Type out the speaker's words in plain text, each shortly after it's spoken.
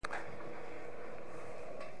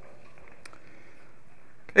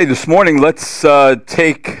Hey, this morning let's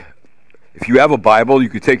take, if you have a Bible, you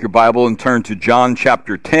could take your Bible and turn to John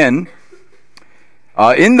chapter 10.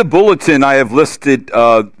 In the bulletin, I have listed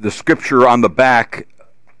the scripture on the back.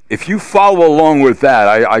 If you follow along with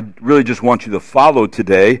that, I really just want you to follow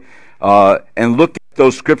today and look at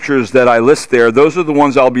those scriptures that I list there. Those are the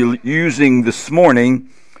ones I'll be using this morning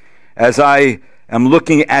as I am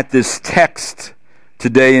looking at this text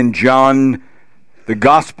today in John, the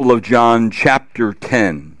Gospel of John, chapter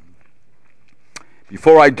 10.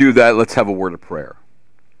 Before I do that, let's have a word of prayer.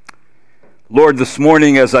 Lord, this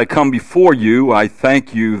morning as I come before you, I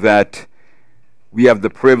thank you that we have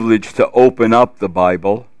the privilege to open up the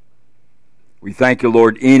Bible. We thank you,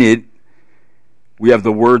 Lord, in it we have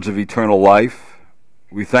the words of eternal life.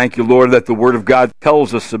 We thank you, Lord, that the Word of God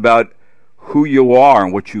tells us about who you are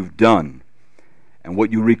and what you've done and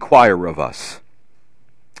what you require of us.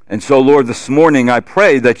 And so, Lord, this morning I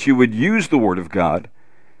pray that you would use the Word of God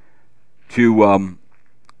to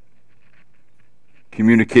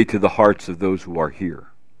communicate to the hearts of those who are here.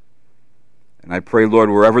 And I pray, Lord,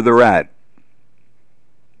 wherever they're at,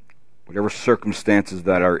 whatever circumstances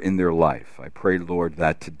that are in their life, I pray, Lord,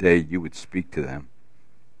 that today you would speak to them.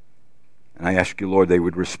 And I ask you, Lord, they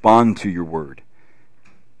would respond to your word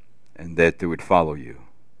and that they would follow you.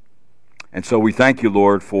 And so we thank you,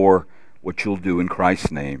 Lord, for what you'll do in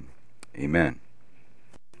Christ's name. Amen.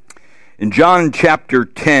 In John chapter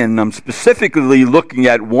 10, I'm specifically looking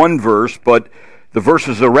at one verse, but the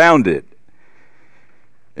verses around it.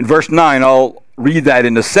 In verse 9, I'll read that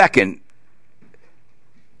in a second.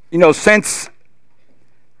 You know, since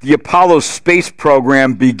the Apollo space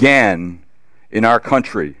program began in our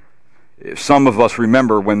country, some of us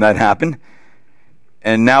remember when that happened,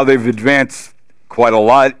 and now they've advanced quite a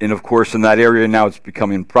lot, and of course in that area now it's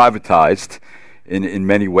becoming privatized in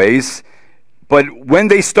many ways. But when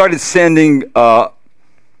they started sending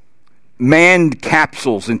manned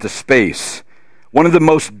capsules into space, one of the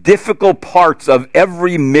most difficult parts of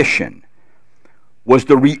every mission was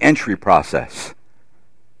the re-entry process.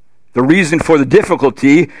 The reason for the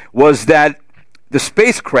difficulty was that the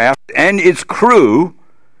spacecraft and its crew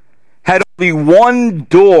had only one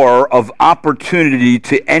door of opportunity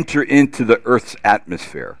to enter into the Earth's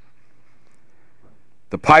atmosphere.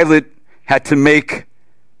 The pilot had to make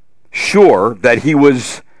sure that he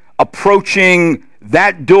was approaching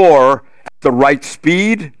that door at the right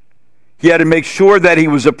speed. He had to make sure that he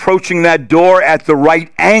was approaching that door at the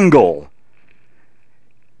right angle.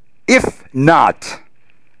 If not,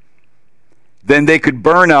 then they could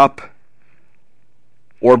burn up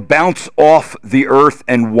or bounce off the Earth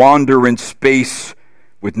and wander in space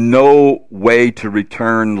with no way to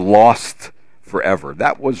return, lost forever.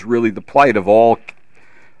 That was really the plight of all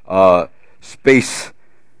space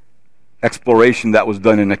exploration that was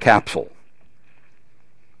done in a capsule.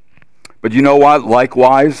 But you know what?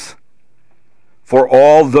 Likewise, for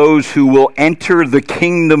all those who will enter the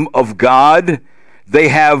kingdom of God, they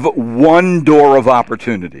have one door of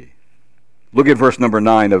opportunity. Look at verse number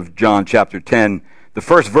 9 of John chapter 10. The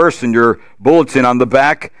first verse in your bulletin on the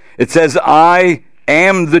back, it says, I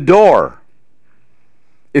am the door.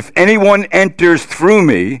 If anyone enters through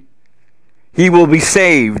me, he will be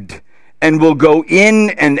saved and will go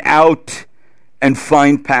in and out and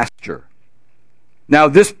find pasture. Now,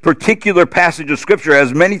 this particular passage of Scripture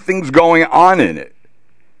has many things going on in it.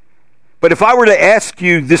 But if I were to ask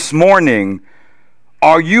you this morning,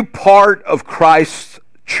 are you part of Christ's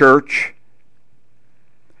church?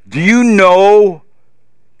 Do you know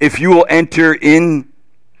if you will enter into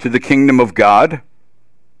the kingdom of God?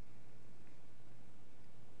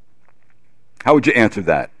 How would you answer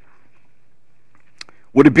that?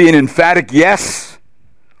 Would it be an emphatic yes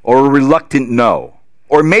or a reluctant no?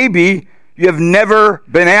 Or maybe you have never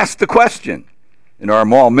been asked the question. In our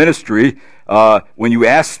mall ministry, when you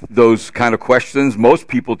ask those kind of questions, most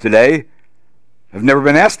people today have never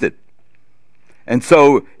been asked it. And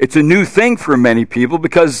so it's a new thing for many people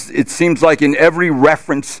because it seems like in every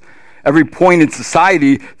reference, every point in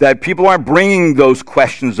society that people aren't bringing those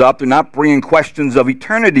questions up. They're not bringing questions of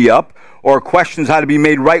eternity up or questions how to be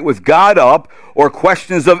made right with God up or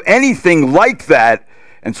questions of anything like that.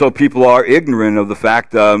 And so people are ignorant of the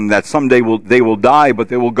fact that someday they will die, but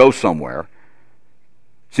they will go somewhere.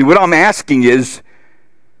 See, what I'm asking is,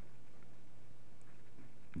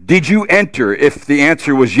 did you enter? If the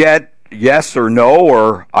answer was yes or no,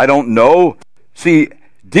 or I don't know. See,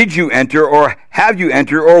 did you enter, or have you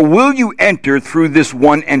entered, or will you enter through this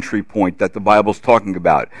one entry point that the Bible's talking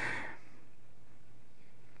about?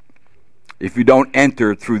 If you don't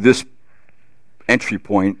enter through this entry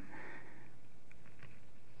point,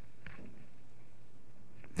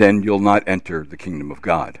 then you'll not enter the kingdom of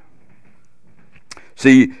God.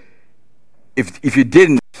 See, if you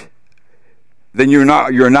didn't, then you're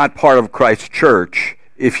not part of Christ's church.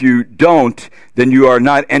 If you don't, then you are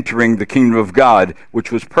not entering the kingdom of God,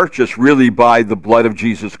 which was purchased really by the blood of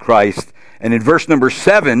Jesus Christ. And in verse number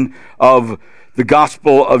 7 of the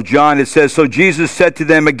Gospel of John, it says, "So Jesus said to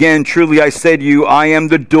them again, 'Truly I say to you, I am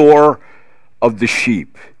the door of the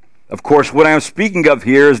sheep.'" Of course, what I'm speaking of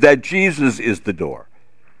here is that Jesus is the door.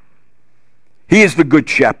 He is the good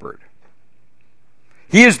shepherd.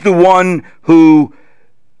 He is the one who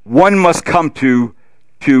one must come to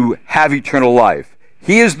have eternal life.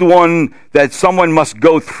 He is the one that someone must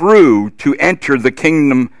go through to enter the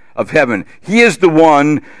kingdom of heaven. He is the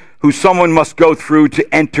one who someone must go through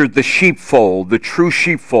to enter the sheepfold, the true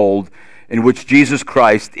sheepfold, in which Jesus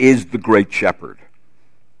Christ is the great shepherd.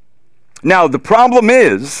 Now, the problem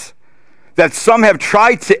is that some have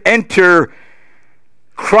tried to enter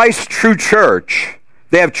Christ's true church.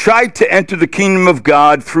 They have tried to enter the kingdom of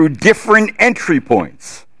God through different entry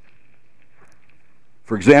points.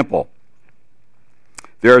 For example,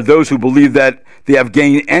 there are those who believe that they have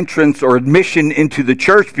gained entrance or admission into the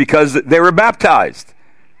church because they were baptized.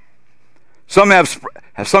 Some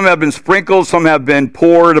have been sprinkled, some have been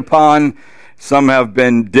poured upon, some have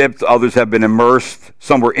been dipped, others have been immersed,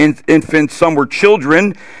 some were infants, some were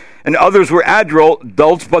children, and others were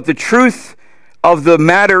adults. But the truth of the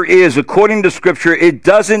matter is, according to Scripture, it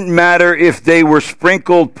doesn't matter if they were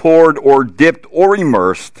sprinkled, poured, or dipped, or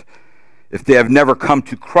immersed. If they have never come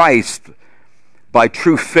to Christ by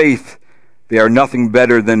true faith, they are nothing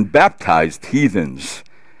better than baptized heathens,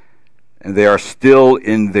 and they are still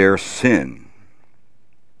in their sin.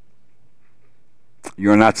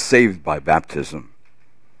 You are not saved by baptism.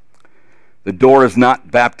 The door is not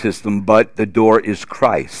baptism, but the door is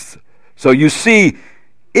Christ. So you see,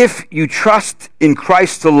 if you trust in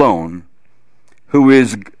Christ alone, who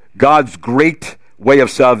is God's great way of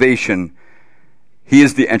salvation, He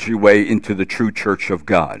is the entryway into the true church of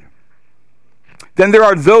God. Then there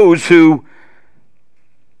are those who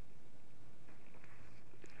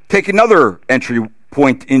take another entry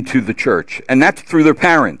point into the church, and that's through their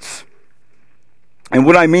parents. And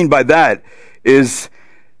what I mean by that is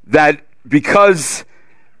that because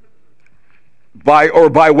by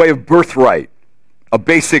way of birthright, a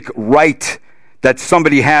basic right that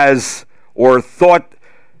somebody has or thought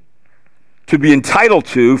to be entitled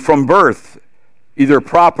to from birth, either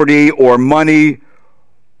property or money,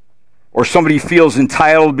 or somebody feels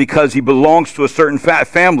entitled because he belongs to a certain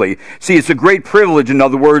family. See, it's a great privilege, in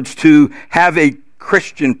other words, to have a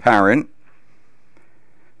Christian parent,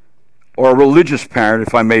 or a religious parent,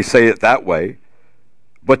 if I may say it that way.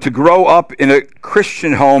 But to grow up in a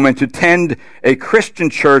Christian home and to attend a Christian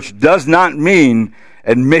church does not mean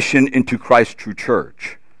admission into Christ's true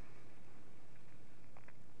church.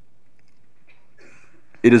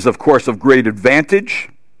 It is, of course, of great advantage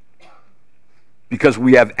because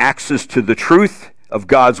we have access to the truth of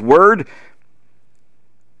God's Word.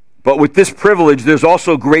 But with this privilege, there's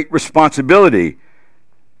also great responsibility.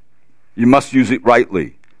 You must use it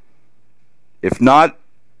rightly. If not,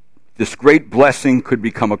 this great blessing could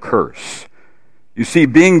become a curse. You see,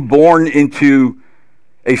 being born into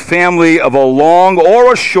a family of a long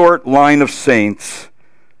or a short line of saints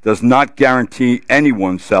does not guarantee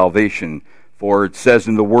anyone's salvation. For it says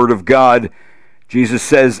in the Word of God, Jesus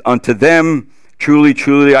says unto them, "Truly,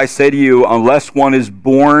 truly, I say to you, unless one is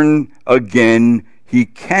born again, he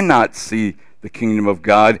cannot see the kingdom of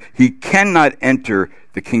God. He cannot enter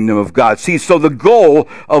the kingdom of God." See, so the goal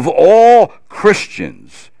of all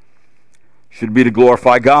Christians should be to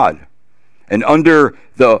glorify God. And under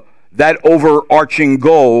that overarching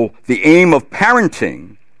goal, the aim of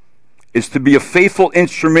parenting is to be a faithful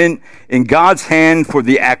instrument in God's hand for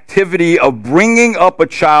the activity of bringing up a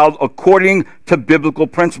child according to biblical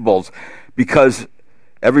principles. Because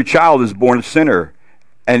every child is born a sinner,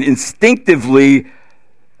 and instinctively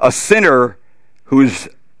a sinner who is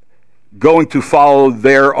going to follow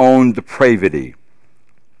their own depravity.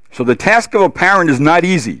 So the task of a parent is not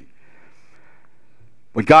easy.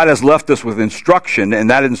 But God has left us with instruction, and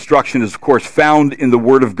that instruction is, of course, found in the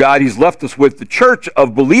Word of God. He's left us with the church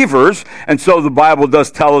of believers, and so the Bible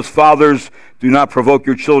does tell us, fathers, do not provoke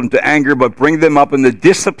your children to anger, but bring them up in the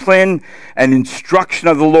discipline and instruction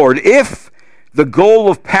of the Lord. If the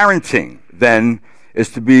goal of parenting, then, is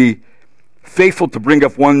to be faithful to bring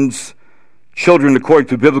up one's children according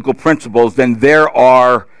to biblical principles, then there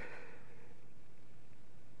are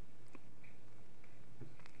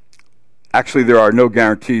no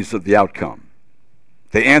guarantees of the outcome.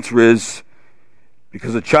 The answer is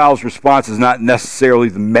because a child's response is not necessarily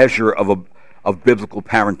the measure of of biblical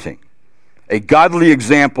parenting. A godly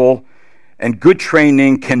example and good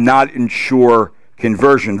training cannot ensure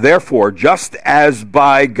conversion. Therefore, just as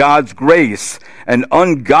by God's grace an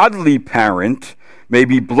ungodly parent may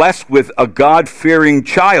be blessed with a God-fearing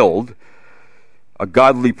child, a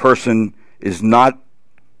godly person is not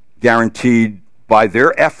guaranteed by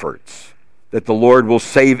their efforts that the Lord will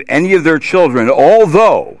save any of their children,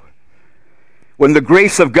 although when the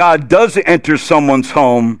grace of God does enter someone's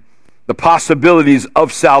home, the possibilities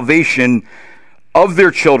of salvation of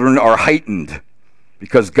their children are heightened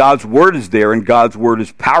because God's word is there and God's word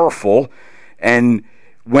is powerful. And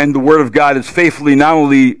when the word of God is faithfully not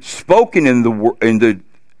only spoken in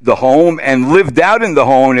the home and lived out in the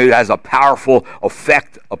home, it has a powerful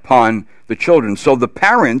effect upon the children. So the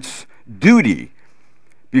parents' duty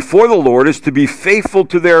before the Lord is to be faithful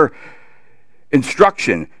to their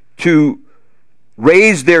instruction, to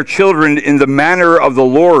raise their children in the manner of the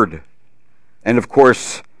Lord. And of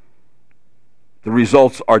course, the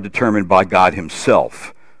results are determined by God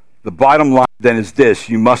himself. The bottom line then is this: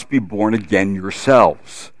 you must be born again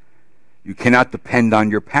yourselves. You cannot depend on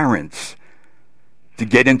your parents to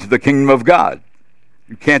get into the kingdom of God.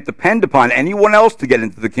 You can't depend upon anyone else to get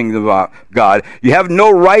into the kingdom of God. You have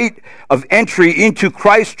no right of entry into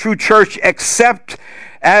Christ's true church except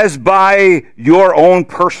as by your own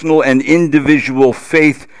personal and individual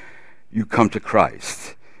faith you come to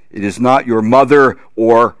Christ. It is not your mother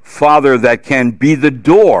or father that can be the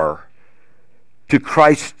door to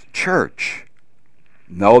Christ's church.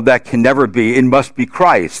 No, that can never be. It must be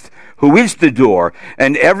Christ who is the door,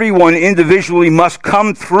 and everyone individually must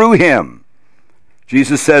come through him.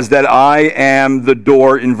 Jesus says that I am the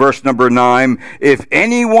door in verse number 9. If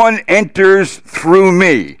anyone enters through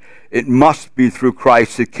me, it must be through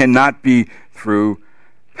Christ. It cannot be through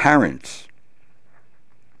parents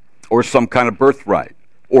or some kind of birthright,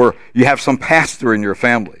 or you have some pastor in your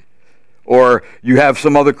family, or you have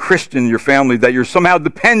some other Christian in your family that you're somehow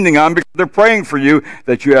depending on because they're praying for you,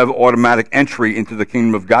 that you have automatic entry into the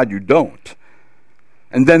kingdom of God. You don't.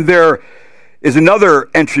 And then there is another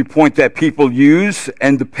entry point that people use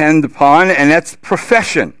and depend upon, and that's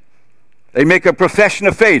profession. They make a profession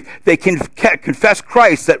of faith. They can confess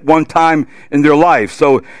Christ at one time in their life.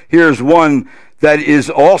 So here's one that is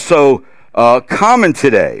also common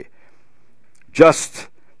today. Just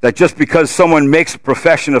because someone makes a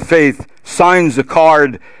profession of faith, signs a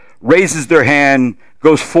card, raises their hand,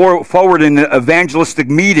 goes forward in an evangelistic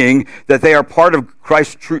meeting, that they are part of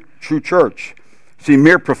Christ's true church. See,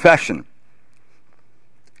 mere profession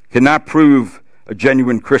cannot prove a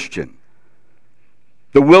genuine Christian.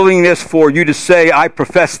 The willingness for you to say, I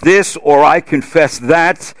profess this or I confess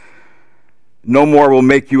that, no more will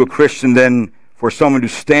make you a Christian than for someone to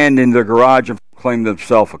stand in their garage and proclaim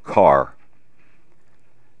themselves a car.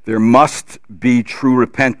 There must be true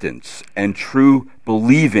repentance and true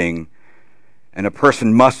believing, and a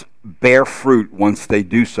person must bear fruit once they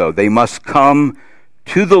do so. They must come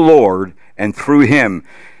to the Lord and through him.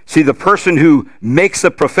 See, the person who makes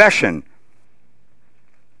a profession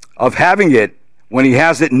of having it when he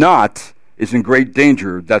has it not is in great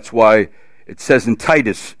danger. That's why it says in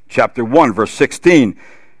Titus chapter 1, verse 16,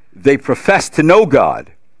 they profess to know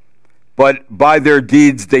God, but by their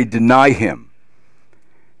deeds they deny him,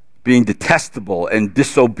 being detestable and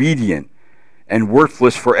disobedient and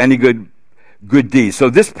worthless for any good deed. So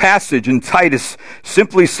this passage in Titus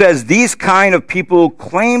simply says these kind of people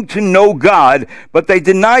claim to know God, but they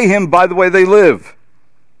deny him by the way they live.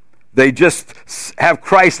 They just have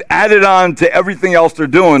Christ added on to everything else they're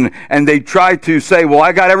doing, and they try to say, well,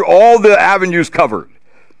 I got all the avenues covered.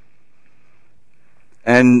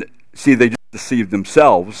 And see, they just deceive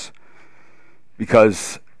themselves,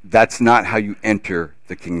 because that's not how you enter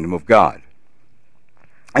the kingdom of God.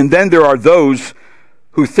 And then there are those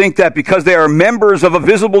who think that because they are members of a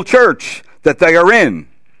visible church that they are in,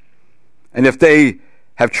 and if they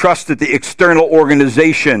have trusted the external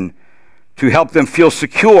organization to help them feel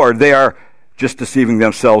secure, they are just deceiving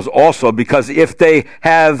themselves also, because if they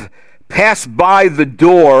have passed by the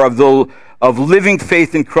door of living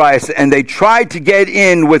faith in Christ and they try to get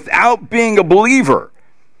in without being a believer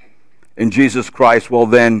in Jesus Christ, well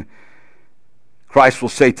then Christ will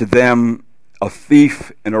say to them, a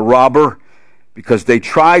thief and a robber, because they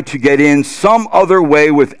tried to get in some other way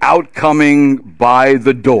without coming by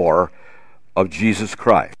the door of Jesus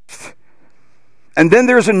Christ. And then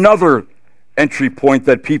there's another entry point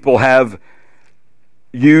that people have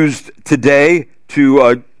used today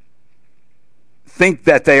to think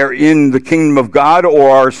that they are in the kingdom of God,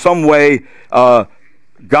 or some way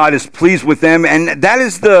God is pleased with them. And that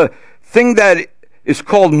is the thing that is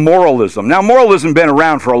called moralism. Now, moralism has been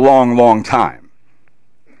around for a long, long time.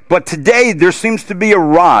 But today, there seems to be a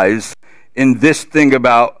rise in this thing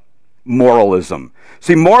about moralism.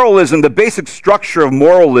 See, moralism, the basic structure of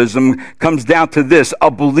moralism comes down to this: a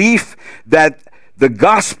belief that the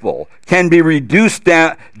gospel can be reduced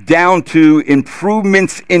down to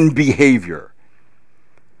improvements in behavior.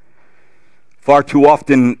 Far too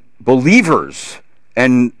often, believers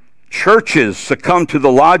and churches succumb to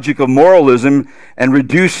the logic of moralism and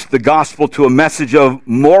reduce the gospel to a message of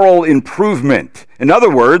moral improvement. In other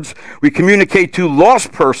words, we communicate to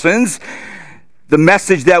lost persons the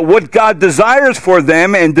message that what God desires for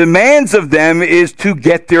them and demands of them is to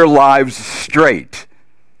get their lives straight.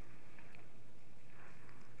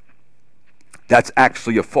 That's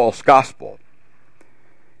actually a false gospel.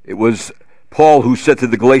 It was Paul who said to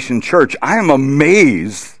the Galatian church, "I am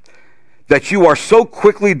amazed that you are so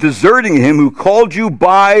quickly deserting him who called you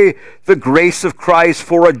by the grace of Christ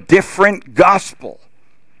for a different gospel,"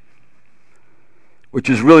 which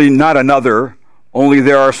is really not another, only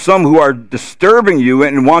there are some who are disturbing you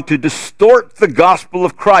and want to distort the gospel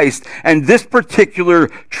of Christ. And this particular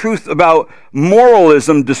truth about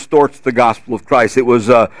moralism distorts the gospel of Christ. It was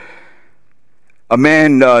a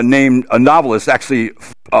man named, a novelist, actually,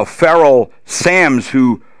 Pharoah Sams,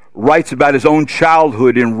 who writes about his own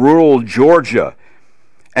childhood in rural Georgia.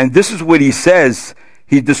 And this is what he says.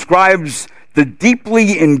 He describes the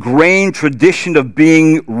deeply ingrained tradition of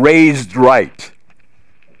being raised right.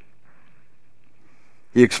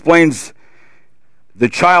 He explains the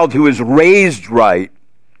child who is raised right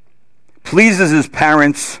pleases his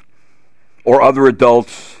parents or other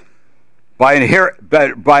adults by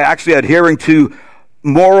actually adhering to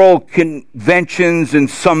moral conventions and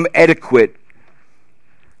some etiquette.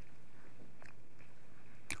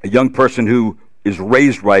 A young person who is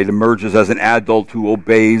raised right emerges as an adult who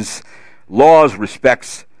obeys laws,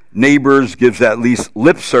 respects neighbors, gives at least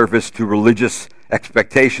lip service to religious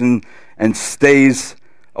expectation, and stays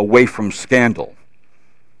away from scandal.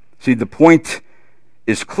 See, the point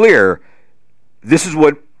is clear. This is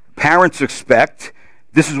what parents expect.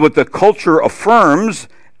 This is what the culture affirms,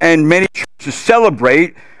 and many churches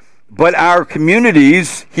celebrate. But our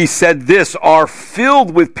communities, he said this, are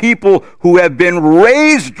filled with people who have been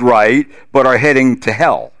raised right, but are heading to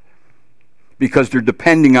hell because they're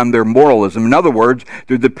depending on their moralism. In other words,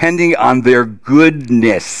 they're depending on their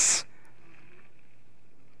goodness.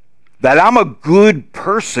 That I'm a good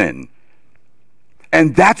person.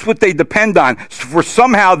 And that's what they depend on. For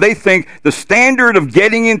somehow they think the standard of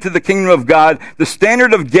getting into the kingdom of God, the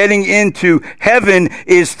standard of getting into heaven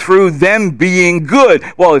is through them being good.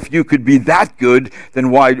 Well, if you could be that good, then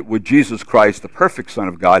why would Jesus Christ, the perfect Son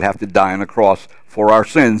of God, have to die on a cross for our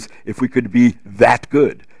sins if we could be that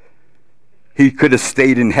good? He could have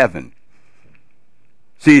stayed in heaven.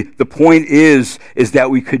 See, the point is that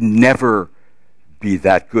we could never be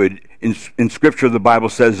that good. In Scripture, the Bible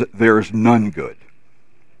says there is none good.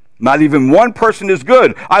 Not even one person is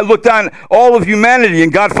good. I looked on all of humanity,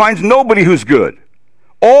 and God finds nobody who's good.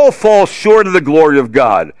 All fall short of the glory of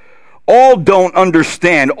God. All don't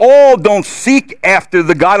understand. All don't seek after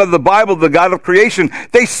the God of the Bible, the God of creation.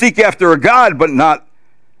 They seek after a God, but not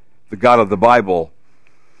the God of the Bible.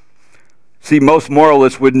 See, most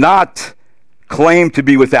moralists would not claim to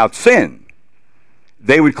be without sin.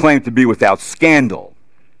 They would claim to be without scandal.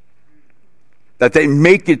 That they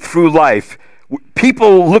make it through life.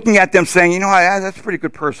 People looking at them saying, that's a pretty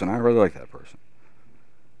good person. I really like that person.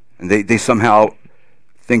 And they somehow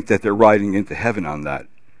think that they're riding into heaven on that.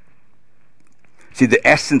 See, the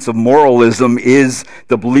essence of moralism is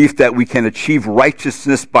the belief that we can achieve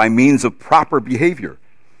righteousness by means of proper behavior.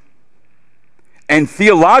 And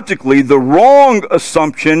theologically, the wrong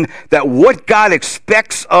assumption that what God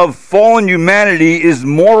expects of fallen humanity is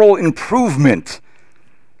moral improvement.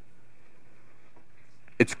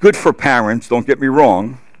 It's good for parents, don't get me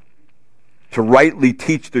wrong, to rightly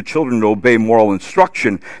teach their children to obey moral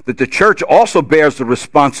instruction, that the church also bears the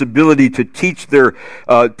responsibility to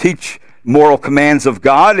teach moral commands of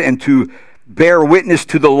God and to bear witness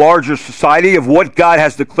to the larger society of what God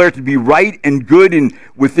has declared to be right and good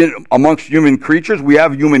amongst human creatures. We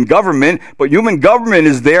have human government, but human government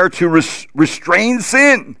is there to restrain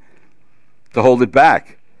sin, to hold it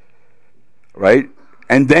back, right?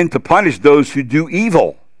 And then to punish those who do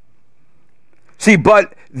evil. See,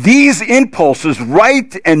 but these impulses,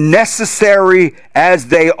 right and necessary as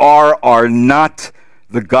they are not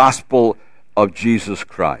the gospel of Jesus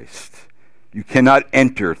Christ. You cannot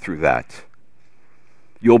enter through that.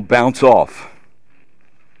 You'll bounce off.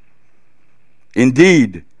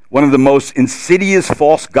 Indeed, one of the most insidious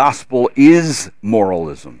false gospel is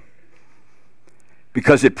moralism.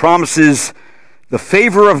 because it promises the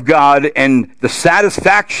favor of God and the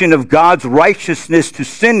satisfaction of God's righteousness to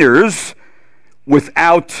sinners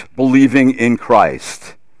without believing in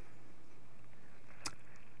Christ.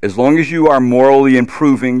 As long as you are morally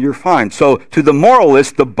improving, you're fine. So to the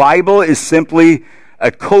moralist, the Bible is simply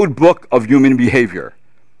a code book of human behavior.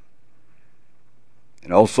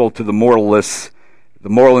 And also to the moralists, the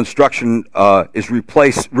moral instruction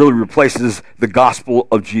really replaces the gospel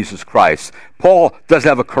of Jesus Christ. Paul does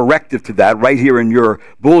have a corrective to that right here in your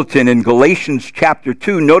bulletin in Galatians chapter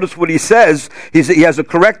 2. Notice what he says. He has a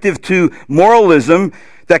corrective to moralism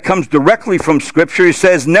that comes directly from Scripture. He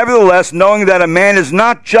says, "Nevertheless, knowing that a man is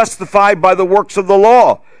not justified by the works of the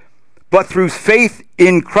law, but through faith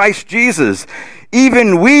in Christ Jesus,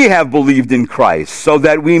 even we have believed in Christ, so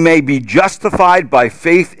that we may be justified by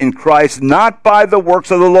faith in Christ, not by the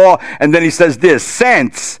works of the law." And then he says this,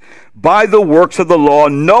 "Since by the works of the law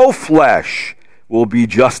no flesh will be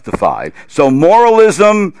justified." So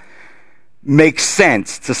moralism makes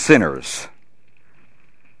sense to sinners,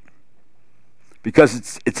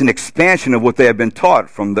 because it's an expansion of what they have been taught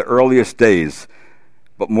from the earliest days.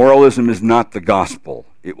 But moralism is not the gospel.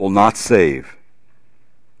 It will not save.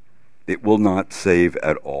 It will not save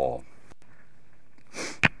at all.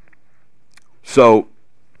 So,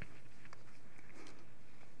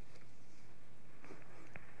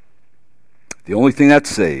 the only thing that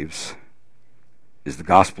saves is the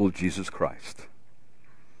gospel of Jesus Christ.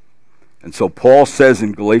 And so Paul says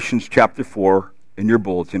in Galatians chapter 4, in your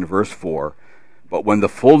bulletin, verse 4, "But when the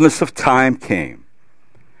fullness of time came,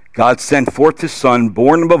 God sent forth his Son,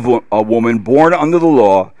 born of a woman, born under the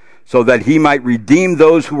law, so that he might redeem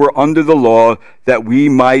those who were under the law, that we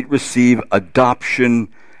might receive adoption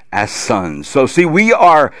as sons." So see, we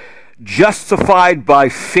are justified by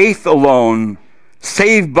faith alone,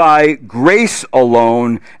 saved by grace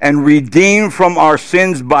alone, and redeemed from our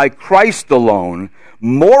sins by Christ alone.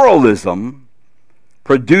 Moralism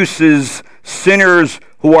produces sinners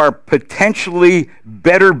who are potentially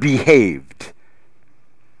better behaved.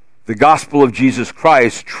 The gospel of Jesus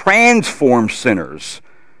Christ transforms sinners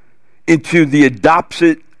into the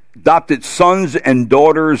adopted sons and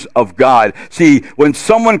daughters of God. See, when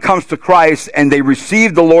someone comes to Christ and they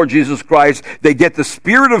receive the Lord Jesus Christ, they get the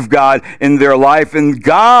Spirit of God in their life, and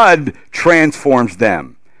God transforms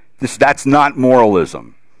them. That's not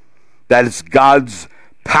moralism. That is God's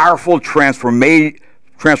powerful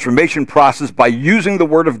transformation process by using the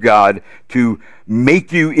Word of God to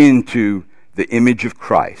make you into the image of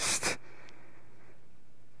Christ.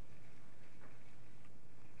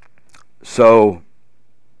 So,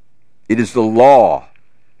 it is the law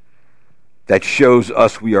that shows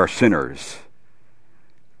us we are sinners.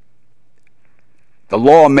 The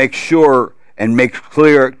law makes sure and makes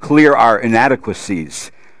clear our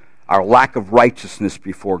inadequacies, our lack of righteousness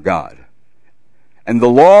before God. And the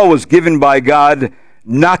law was given by God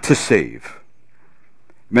not to save.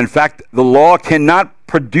 In fact, the law cannot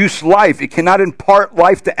produce life. It cannot impart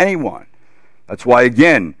life to anyone. That's why,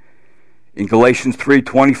 again, in Galatians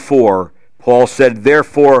 3:24, Paul said,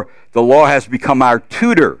 "Therefore, the law has become our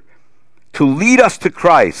tutor to lead us to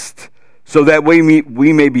Christ, so that we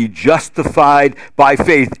may be justified by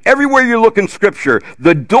faith." Everywhere you look in Scripture,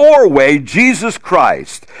 the doorway, Jesus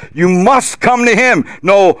Christ. You must come to him.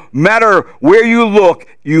 No matter where you look,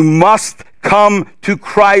 you must come to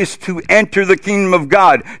Christ to enter the kingdom of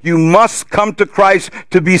God. You must come to Christ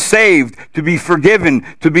to be saved, to be forgiven,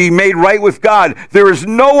 to be made right with God. There is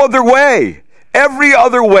no other way. Every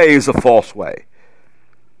other way is a false way.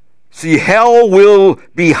 See, hell will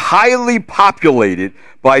be highly populated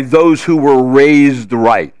by those who were raised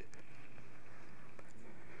right.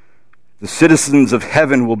 The citizens of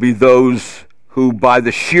heaven will be those who, by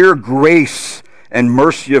the sheer grace and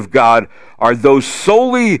mercy of God, are those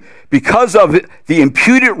solely because of the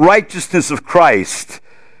imputed righteousness of Christ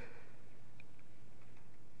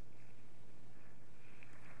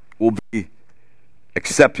will be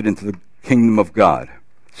accepted into the kingdom of God.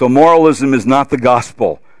 So moralism is not the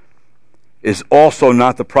gospel, is also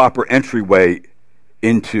not the proper entryway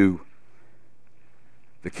into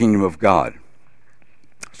the kingdom of God.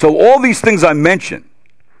 So all these things I mentioned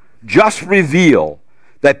just reveal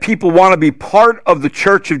that people want to be part of the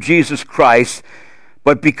church of Jesus Christ,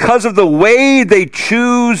 but because of the way they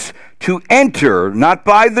choose to enter, not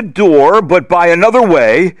by the door, but by another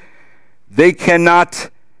way, they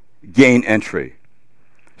cannot gain entry.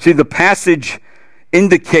 See, the passage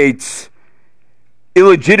indicates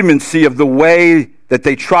illegitimacy of the way that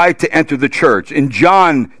they tried to enter the church. In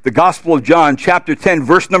John, the Gospel of John, chapter 10,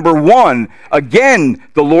 verse number 1, again,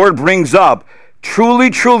 the Lord brings up, Truly,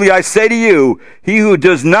 truly, I say to you, he who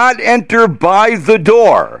does not enter by the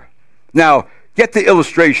door. Now, get the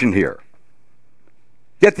illustration here.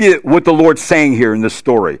 Get what the Lord's saying here in this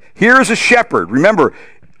story. Here's a shepherd. Remember,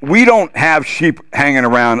 we don't have sheep hanging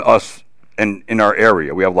around us in our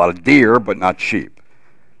area. We have a lot of deer, but not sheep.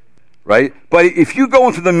 Right? But if you go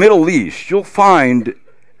into the Middle East, you'll find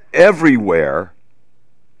everywhere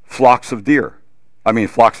flocks of deer.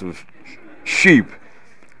 Flocks of sheep.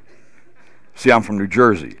 See, I'm from New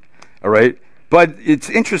Jersey. All right? But it's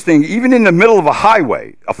interesting, even in the middle of a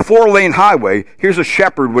highway, a 4-lane highway, here's a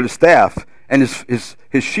shepherd with a staff and his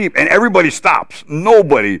sheep, and everybody stops.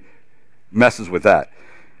 Nobody messes with that.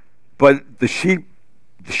 But the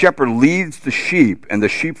shepherd leads the sheep, and the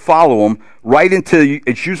sheep follow him right into,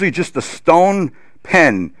 it's usually just a stone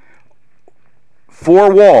pen,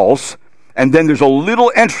 4 walls, and then there's a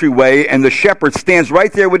little entryway, and the shepherd stands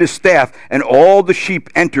right there with his staff, and all the sheep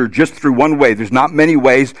enter just through one way. There's not many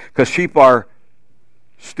ways, because sheep are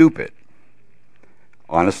stupid,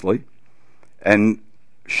 honestly. And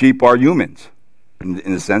sheep are humans. In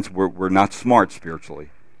a sense, we're not smart spiritually.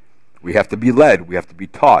 We have to be led. We have to be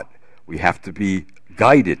taught. We have to be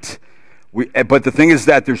guided. But the thing is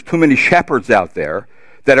that there's too many shepherds out there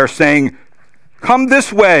that are saying, come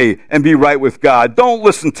this way and be right with God. Don't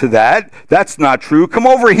listen to that. That's not true. Come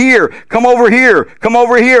over here. Come over here. Come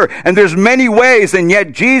over here. And there's many ways, and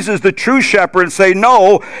yet Jesus, the true shepherd, say,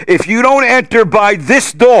 no, if you don't enter by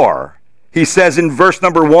this door, he says in verse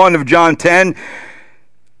number 1 of John 10,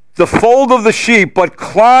 the fold of the sheep, but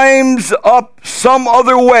climbs up some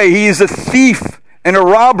other way. He is a thief and a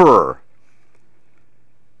robber.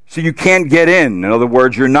 So you can't get in. In other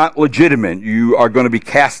words, you're not legitimate. You are going to be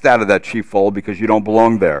cast out of that sheepfold because you don't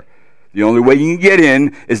belong there. The only way you can get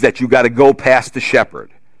in is that you got to go past the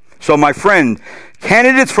shepherd. So my friend,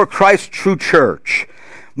 candidates for Christ's true church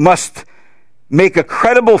must make a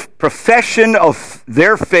credible profession of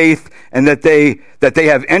their faith and that they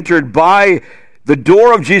have entered by the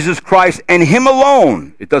door of Jesus Christ and him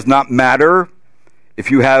alone. It does not matter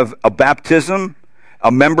if you have a baptism,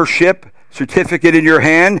 a membership certificate in your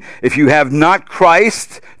hand. If you have not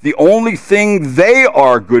Christ, the only thing they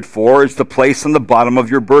are good for is the place on the bottom of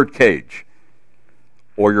your birdcage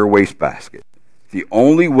or your wastebasket. The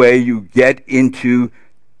only way you get into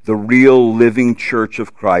the real living church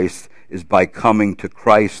of Christ is by coming to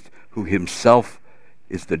Christ, who himself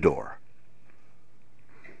is the door.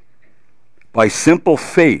 By simple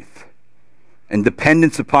faith and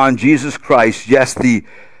dependence upon Jesus Christ, yes,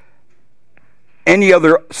 any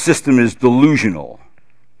other system is delusional.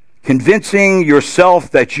 Convincing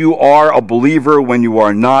yourself that you are a believer when you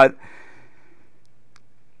are not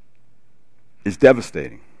is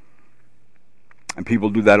devastating. And people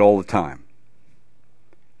do that all the time.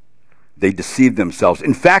 They deceive themselves.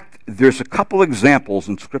 In fact, there's a couple examples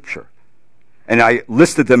in Scripture. And I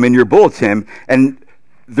listed them in your bulletin, and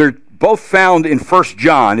they're both found in 1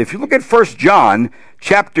 John. If you look at 1 John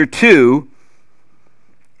chapter 2,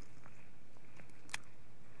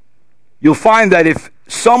 you'll find that if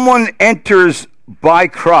someone enters by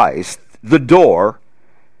Christ, the door,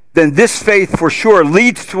 then this faith for sure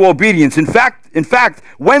leads to obedience. In fact,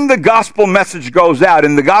 when the gospel message goes out,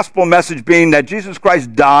 and the gospel message being that Jesus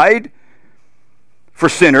Christ died for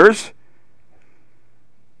sinners,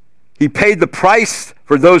 he paid the price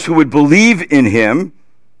for those who would believe in him,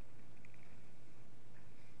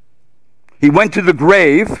 he went to the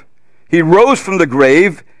grave, he rose from the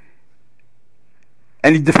grave,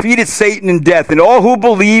 and he defeated Satan and death, and all who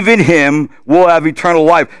believe in him will have eternal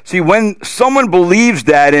life. See, when someone believes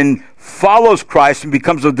that and follows Christ and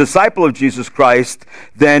becomes a disciple of Jesus Christ,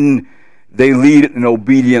 then they lead an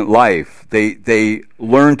obedient life. They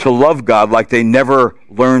learn to love God like they never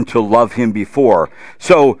learned to love him before.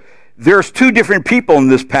 So there's two different people in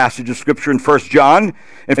this passage of Scripture in 1 John.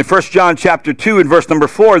 In 1 John chapter 2 and verse number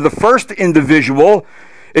 4, the first individual,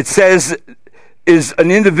 it says, is an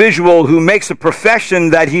individual who makes a profession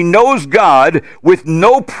that he knows God with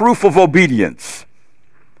no proof of obedience.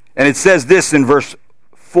 And it says this in verse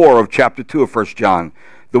 4 of chapter 2 of 1 John.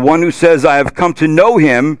 The one who says, I have come to know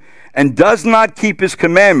him and does not keep his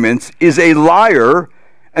commandments is a liar,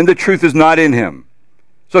 and the truth is not in him.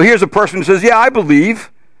 So here's a person who says, yeah, I believe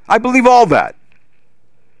all that.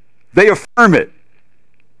 They affirm it.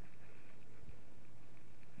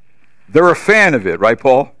 They're a fan of it, right,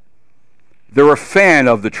 Paul? They're a fan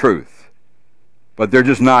of the truth, but they're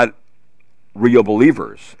just not real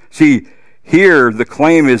believers. See, here the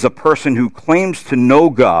claim is a person who claims to know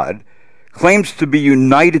God, claims to be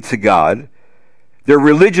united to God, Their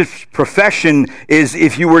religious profession is,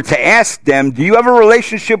 if you were to ask them, do you have a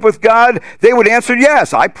relationship with God? They would answer,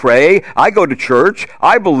 yes, I pray, I go to church,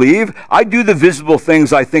 I believe, I do the visible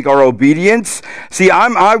things I think are obedience. See,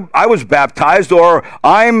 I was baptized, or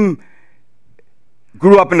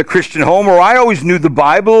grew up in a Christian home, or I always knew the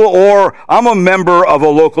Bible, or I'm a member of a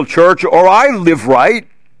local church, or I live right.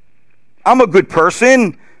 I'm a good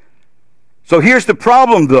person. So here's the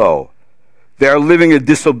problem, though. They are living a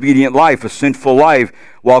disobedient life, a sinful life,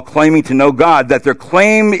 while claiming to know God. That their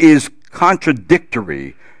claim is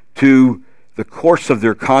contradictory to the course of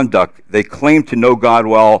their conduct. They claim to know God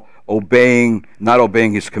while not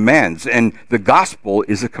obeying his commands. And the gospel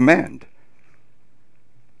is a command.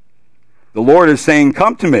 The Lord is saying,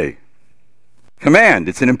 come to me. Command.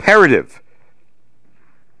 It's an imperative.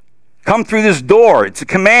 Come through this door. It's a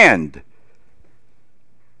command.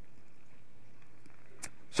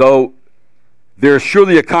 So there's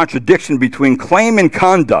surely a contradiction between claim and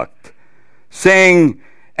conduct, saying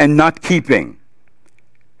and not keeping.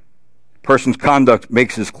 Person's conduct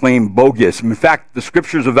makes his claim bogus. In fact, the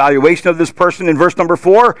Scripture's evaluation of this person in verse number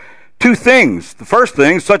 4, two things. The first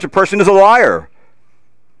thing, such a person is a liar.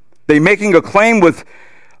 They making a claim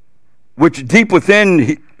which deep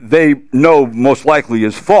within they know most likely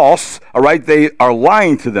is false. All right, they are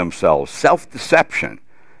lying to themselves. Self-deception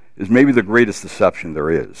is maybe the greatest deception there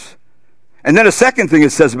is. And then a second thing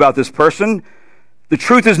it says about this person, the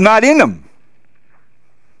truth is not in them.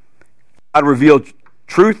 God revealed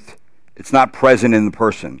truth, it's not present in the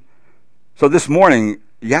person. So this morning,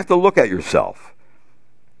 you have to look at yourself.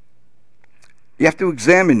 You have to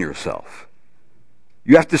examine yourself.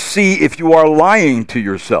 You have to see if you are lying to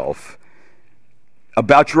yourself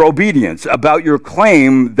about your obedience, about your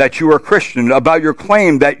claim that you are Christian, about your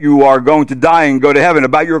claim that you are going to die and go to heaven,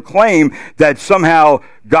 about your claim that somehow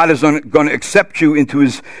God is going to accept you into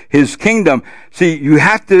his kingdom. See, you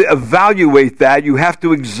have to evaluate that. You have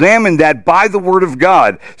to examine that by the Word of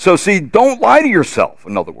God. So see, don't lie to yourself,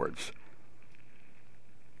 in other words.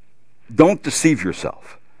 Don't deceive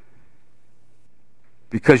yourself.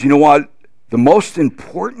 Because you know what? The most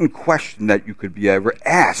important question that you could be ever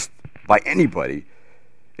asked by anybody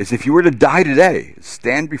is, if you were to die today,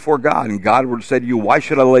 stand before God, and God were to say to you, why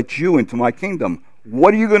should I let you into my kingdom?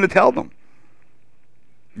 What are you going to tell them?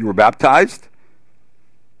 You were baptized?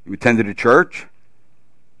 You attended a church?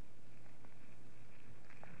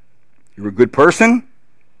 You were a good person?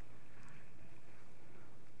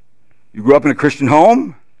 You grew up in a Christian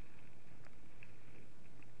home?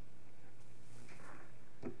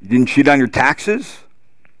 You didn't cheat on your taxes?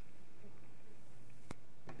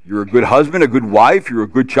 You're a good husband, a good wife, you're a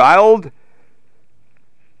good child?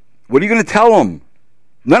 What are you going to tell them?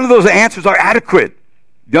 None of those answers are adequate.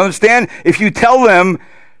 You understand? If you tell them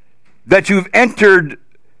that you've entered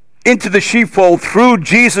into the sheepfold through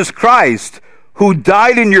Jesus Christ, who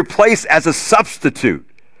died in your place as a substitute,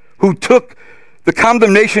 who took the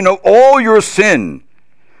condemnation of all your sin,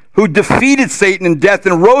 who defeated Satan and death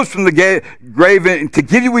and rose from the grave to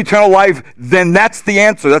give you eternal life, then that's the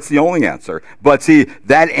answer. That's the only answer. But see,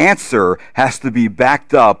 that answer has to be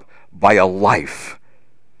backed up by a life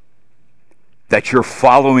that you're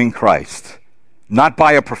following Christ, not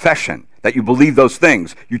by a profession that you believe those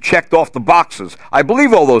things. You checked off the boxes. I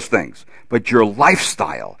believe all those things. But your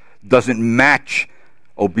lifestyle doesn't match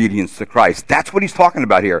obedience to Christ. That's what he's talking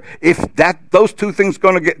about here. If those two things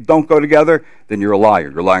don't go together, then you're a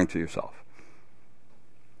liar. You're lying to yourself.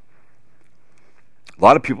 A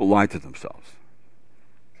lot of people lie to themselves.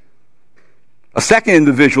 A second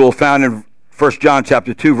individual found in 1 John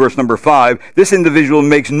chapter 2, verse number 5, this individual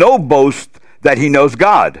makes no boast that he knows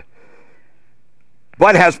God,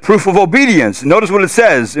 but has proof of obedience. Notice what it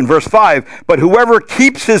says in verse 5, but whoever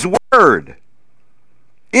keeps his word,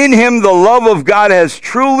 in him the love of God has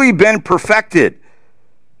truly been perfected.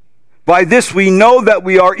 By this we know that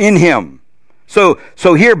we are in him. So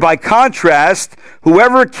here, by contrast,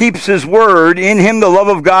 whoever keeps his word, in him the love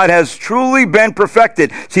of God has truly been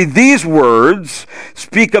perfected. See, these words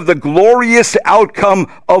speak of the glorious outcome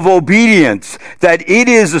of obedience, that it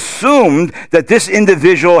is assumed that this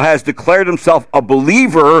individual has declared himself a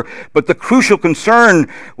believer, but the crucial concern,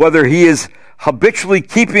 whether he is habitually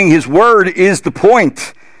keeping his word, is the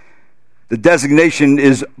point. The designation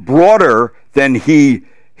is broader than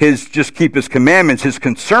just keep his commandments. His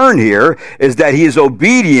concern here is that he is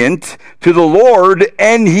obedient to the Lord,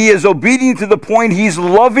 and he is obedient to the point he's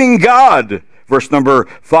loving God. Verse number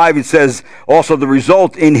 5, it says, also the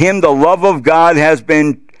result, in him the love of God has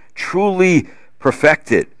been truly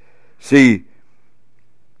perfected. See,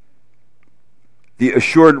 the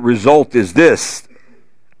assured result is this,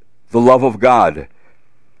 the love of God.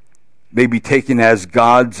 may be taken as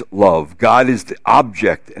God's love. God is the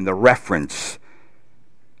object and the reference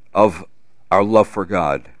of our love for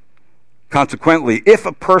God. Consequently, if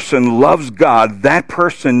a person loves God, that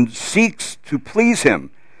person seeks to please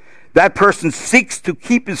him. That person seeks to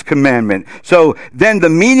keep his commandment. So then the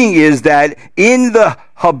meaning is that in the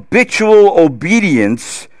habitual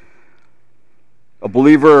obedience, a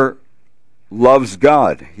believer loves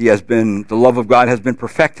God. The love of God has been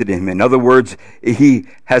perfected in him. In other words, he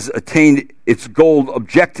has attained its goal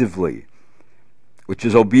objectively, which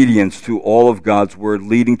is obedience to all of God's word,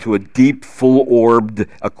 leading to a deep, full-orbed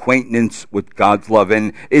acquaintance with God's love.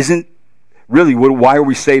 And isn't really, why are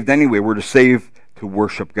we saved anyway? We're saved to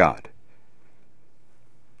worship God.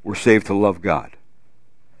 We're saved to love God.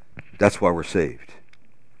 That's why we're saved.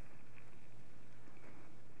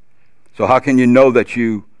 So how can you know that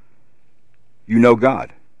you know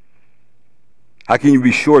God? How can you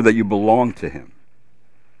be sure that you belong to him?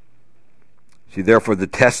 See, therefore, the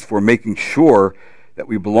test for making sure that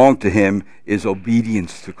we belong to him is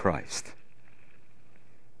obedience to Christ.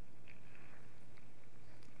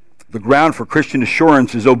 The ground for Christian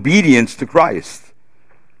assurance is obedience to Christ.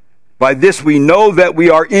 By this we know that we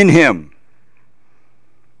are in him.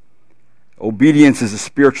 Obedience is a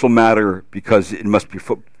spiritual matter because it must be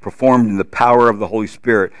performed in the power of the Holy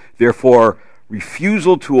Spirit. Therefore,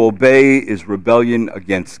 refusal to obey is rebellion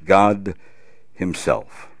against God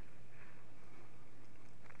himself.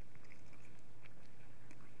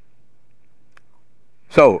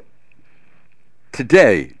 So,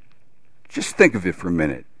 today, just think of it for a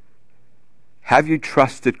minute. Have you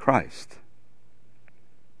trusted Christ?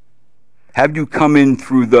 Have you come in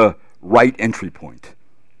through the right entry point?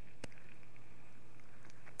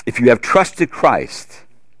 If you have trusted Christ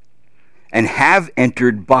and have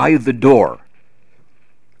entered by the door,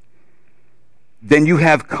 then you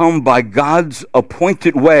have come by God's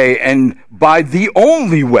appointed way and by the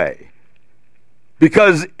only way.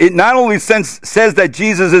 Because it not only says that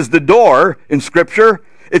Jesus is the door in Scripture,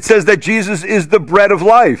 it says that Jesus is the bread of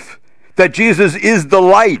life, that Jesus is the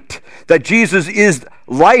light, that Jesus is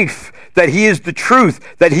life, that he is the truth,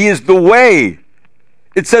 that he is the way.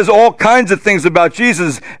 It says all kinds of things about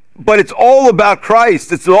Jesus, but it's all about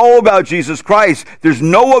Christ. It's all about Jesus Christ. There's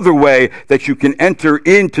no other way that you can enter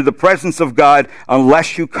into the presence of God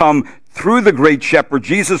unless you come through the great shepherd,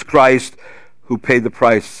 Jesus Christ, who paid the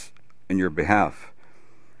price in your behalf.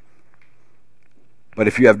 But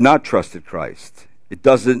if you have not trusted Christ, it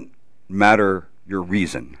doesn't matter your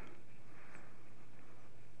reason.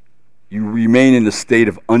 You remain in a state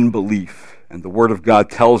of unbelief. And the Word of God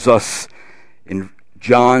tells us in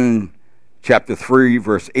John chapter 3,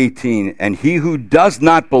 verse 18, and he who does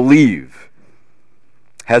not believe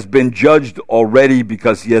has been judged already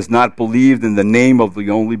because he has not believed in the name of the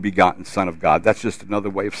only begotten Son of God. That's just another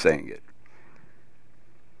way of saying it.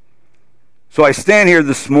 So I stand here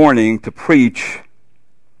this morning to preach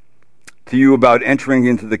to you about entering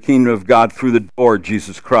into the kingdom of God through the door,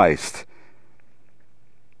 Jesus Christ.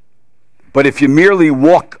 But if you merely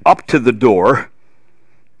walk up to the door,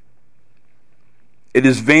 it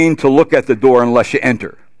is vain to look at the door unless you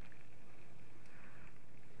enter.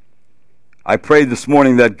 I pray this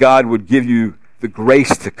morning that God would give you the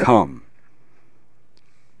grace to come,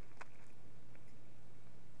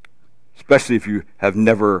 especially if you have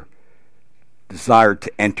never desired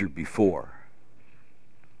to enter before.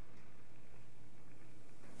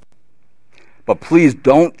 But please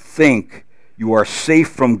don't think you are safe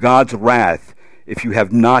from God's wrath if you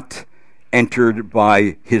have not entered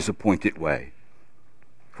by his appointed way.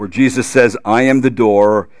 For Jesus says, I am the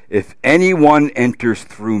door, if anyone enters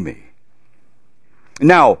through me.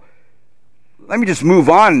 Now, let me just move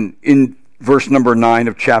on in verse number 9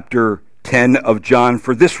 of chapter 10 of John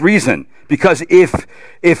for this reason. Because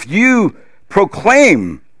if you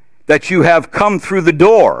proclaim that you have come through the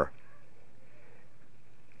door,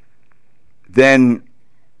 then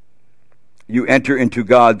you enter into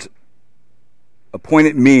God's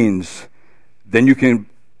appointed means, then you can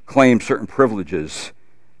claim certain privileges.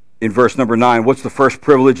 In verse number 9, what's the first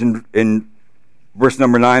privilege in verse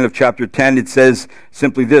number 9 of chapter 10? It says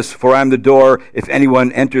simply this, for I am the door, if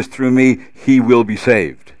anyone enters through me, he will be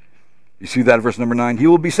saved. You see that verse number 9? He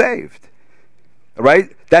will be saved. All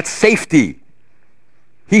right? That's safety.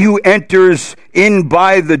 He who enters in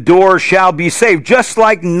by the door shall be saved. Just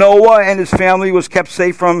like Noah and his family was kept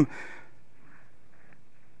safe from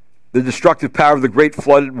the destructive power of the great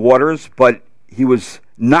flooded waters, but he was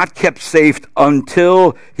not kept safe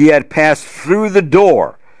until he had passed through the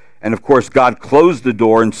door. And of course, God closed the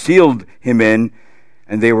door and sealed him in,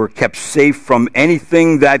 and they were kept safe from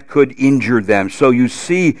anything that could injure them. So you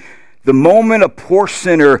see The moment a poor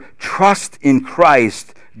sinner trusts in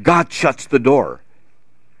Christ, God shuts the door.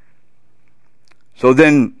 So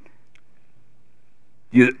then,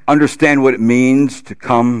 you understand what it means to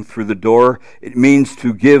come through the door? It means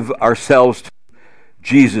to give ourselves to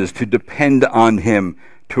Jesus, to depend on Him,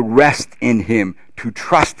 to rest in Him, to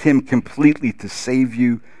trust Him completely to save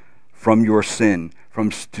you from your sin,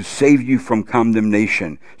 to save you from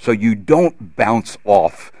condemnation, so you don't bounce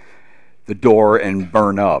off the door and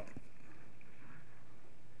burn up.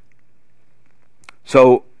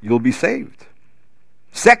 So you'll be saved.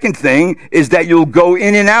 Second thing is that you'll go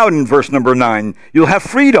in and out in verse number 9. You'll have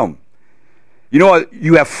freedom. You know what?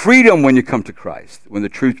 You have freedom when you come to Christ. When the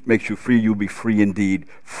truth makes you free, you'll be free indeed.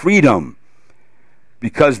 Freedom.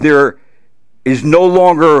 Because there is no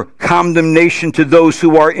longer condemnation to those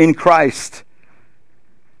who are in Christ.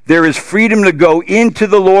 There is freedom to go into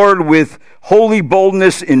the Lord with holy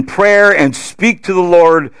boldness in prayer and speak to the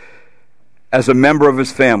Lord as a member of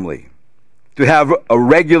His family. To have a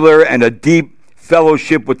regular and a deep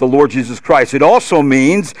fellowship with the Lord Jesus Christ. It also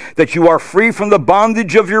means that you are free from the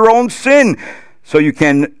bondage of your own sin, so you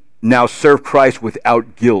can now serve Christ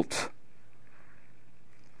without guilt.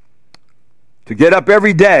 To get up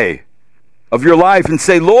every day of your life and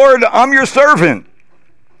say, Lord, I'm your servant.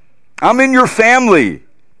 I'm in your family.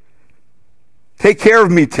 Take care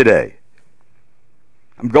of me today.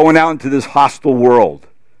 I'm going out into this hostile world.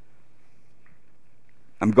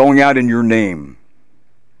 I'm going out in your name.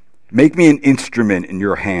 Make me an instrument in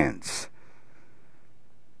your hands.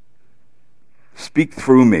 Speak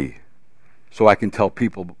through me so I can tell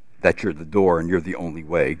people that you're the door and you're the only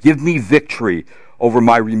way. Give me victory over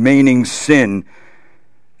my remaining sin.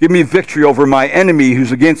 Give me victory over my enemy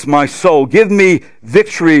who's against my soul. Give me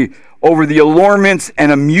victory over the allurements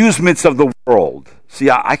and amusements of the world. See,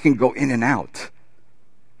 I can go in and out.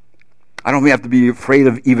 I don't have to be afraid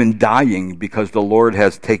of even dying because the Lord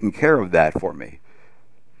has taken care of that for me.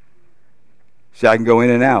 See, I can go in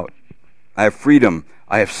and out. I have freedom.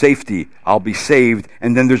 I have safety. I'll be saved.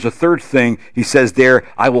 And then there's a third thing. He says there,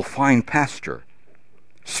 I will find pasture.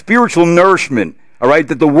 Spiritual nourishment. All right,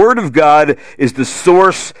 that the Word of God is the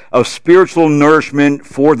source of spiritual nourishment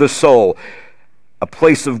for the soul. A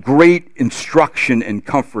place of great instruction and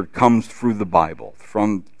comfort comes through the Bible,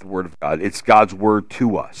 from the Word of God. It's God's Word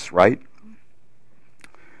to us, right?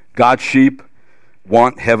 God's sheep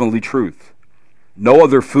want heavenly truth. No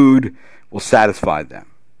other food will satisfy them.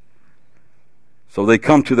 So they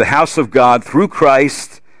come to the house of God through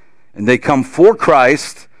Christ, and they come for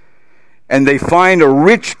Christ, and they find a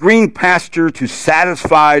rich green pasture to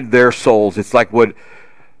satisfy their souls. It's like what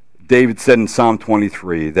David said in Psalm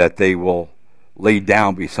 23, that they will lay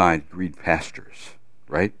down beside green pastures,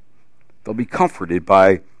 right? They'll be comforted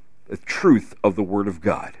by the truth of the Word of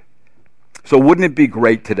God. So wouldn't it be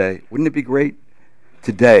great today? Wouldn't it be great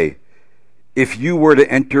today if you were to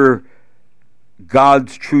enter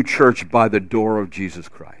God's true church by the door of Jesus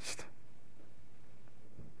Christ?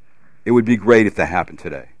 It would be great if that happened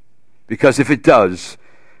today. Because if it does,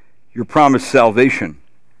 you're promised salvation.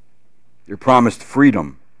 You're promised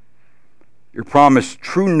freedom. You're promised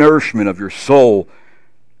true nourishment of your soul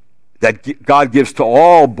that God gives to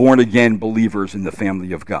all born-again believers in the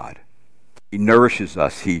family of God. He nourishes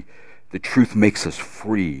us. The truth makes us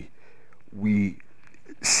free. We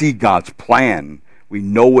see God's plan. We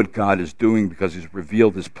know what God is doing because He's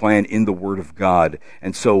revealed His plan in the Word of God.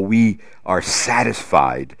 And so we are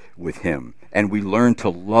satisfied with Him. And we learn to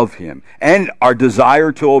love Him. And our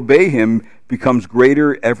desire to obey Him becomes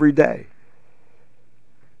greater every day.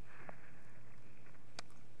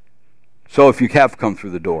 So if you have come through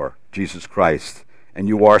the door, Jesus Christ, and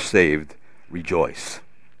you are saved, rejoice.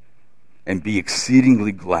 And be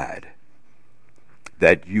exceedingly glad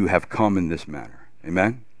that you have come in this manner.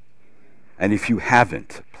 Amen? And if you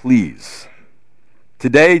haven't, please,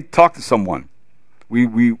 today, talk to someone.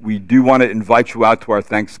 We do want to invite you out to our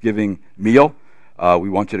Thanksgiving meal. We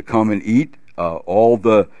want you to come and eat all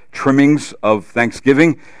the trimmings of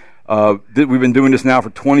Thanksgiving. We've been doing this now for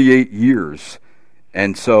 28 years.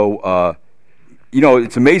 And so,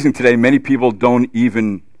 it's amazing today. Many people don't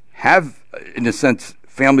even have, in a sense,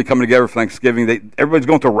 family coming together for Thanksgiving. Everybody's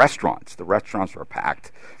going to restaurants. The restaurants are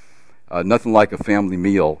packed. Nothing like a family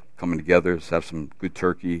meal coming together. Just have some good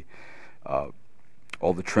turkey,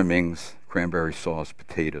 all the trimmings, cranberry sauce,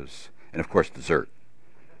 potatoes, and of course dessert.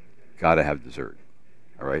 Got to have dessert.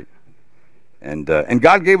 All right? And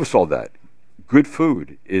God gave us all that. Good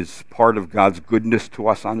food is part of God's goodness to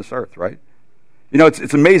us on this earth, right?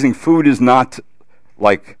 It's amazing. Food is not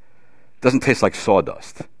doesn't taste like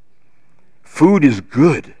sawdust. Food is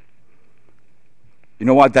good. You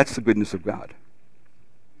know what? That's the goodness of God.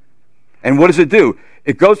 And what does it do?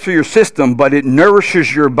 It goes through your system, but it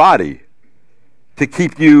nourishes your body to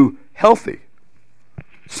keep you healthy.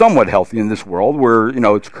 Somewhat healthy in this world where,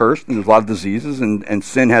 it's cursed and there's a lot of diseases and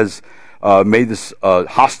sin has made this a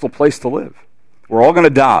hostile place to live. We're all going to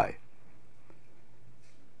die.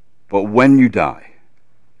 But when you die,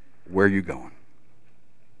 where are you going?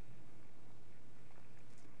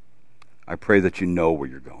 I pray that you know where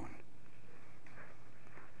you're going.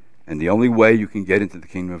 And the only way you can get into the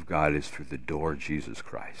kingdom of God is through the door of Jesus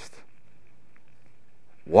Christ.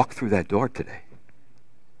 Walk through that door today.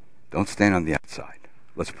 Don't stand on the outside.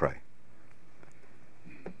 Let's pray.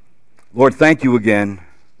 Lord, thank you again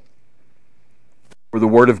for the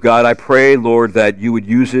Word of God. I pray, Lord, that you would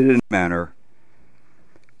use it in a manner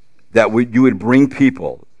that you would bring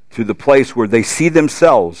people to the place where they see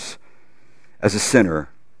themselves as a sinner,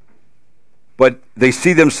 but they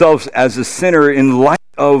see themselves as a sinner in light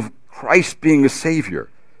of Christ being a Savior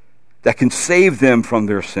that can save them from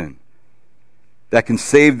their sin, that can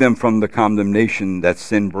save them from the condemnation that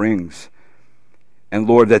sin brings. And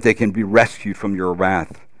Lord, that they can be rescued from your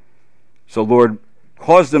wrath. So Lord,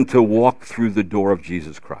 cause them to walk through the door of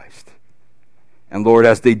Jesus Christ. And Lord,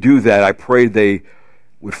 as they do that, I pray they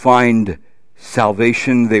would find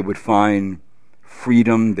salvation, they would find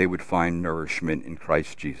freedom, they would find nourishment in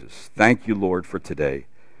Christ Jesus. Thank you, Lord, for today.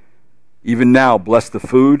 Even now, bless the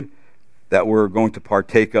food that we're going to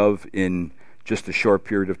partake of in just a short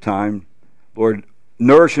period of time. Lord,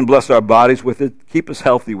 nourish and bless our bodies with it. Keep us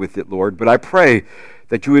healthy with it, Lord. But I pray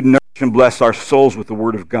that you would nourish and bless our souls with the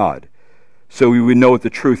Word of God so we would know what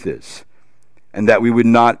the truth is and that we would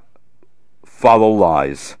not follow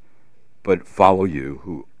lies but follow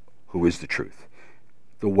you who is the truth,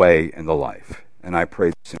 the way, and the life. And I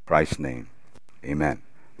pray this in Christ's name. Amen.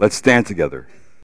 Let's stand together.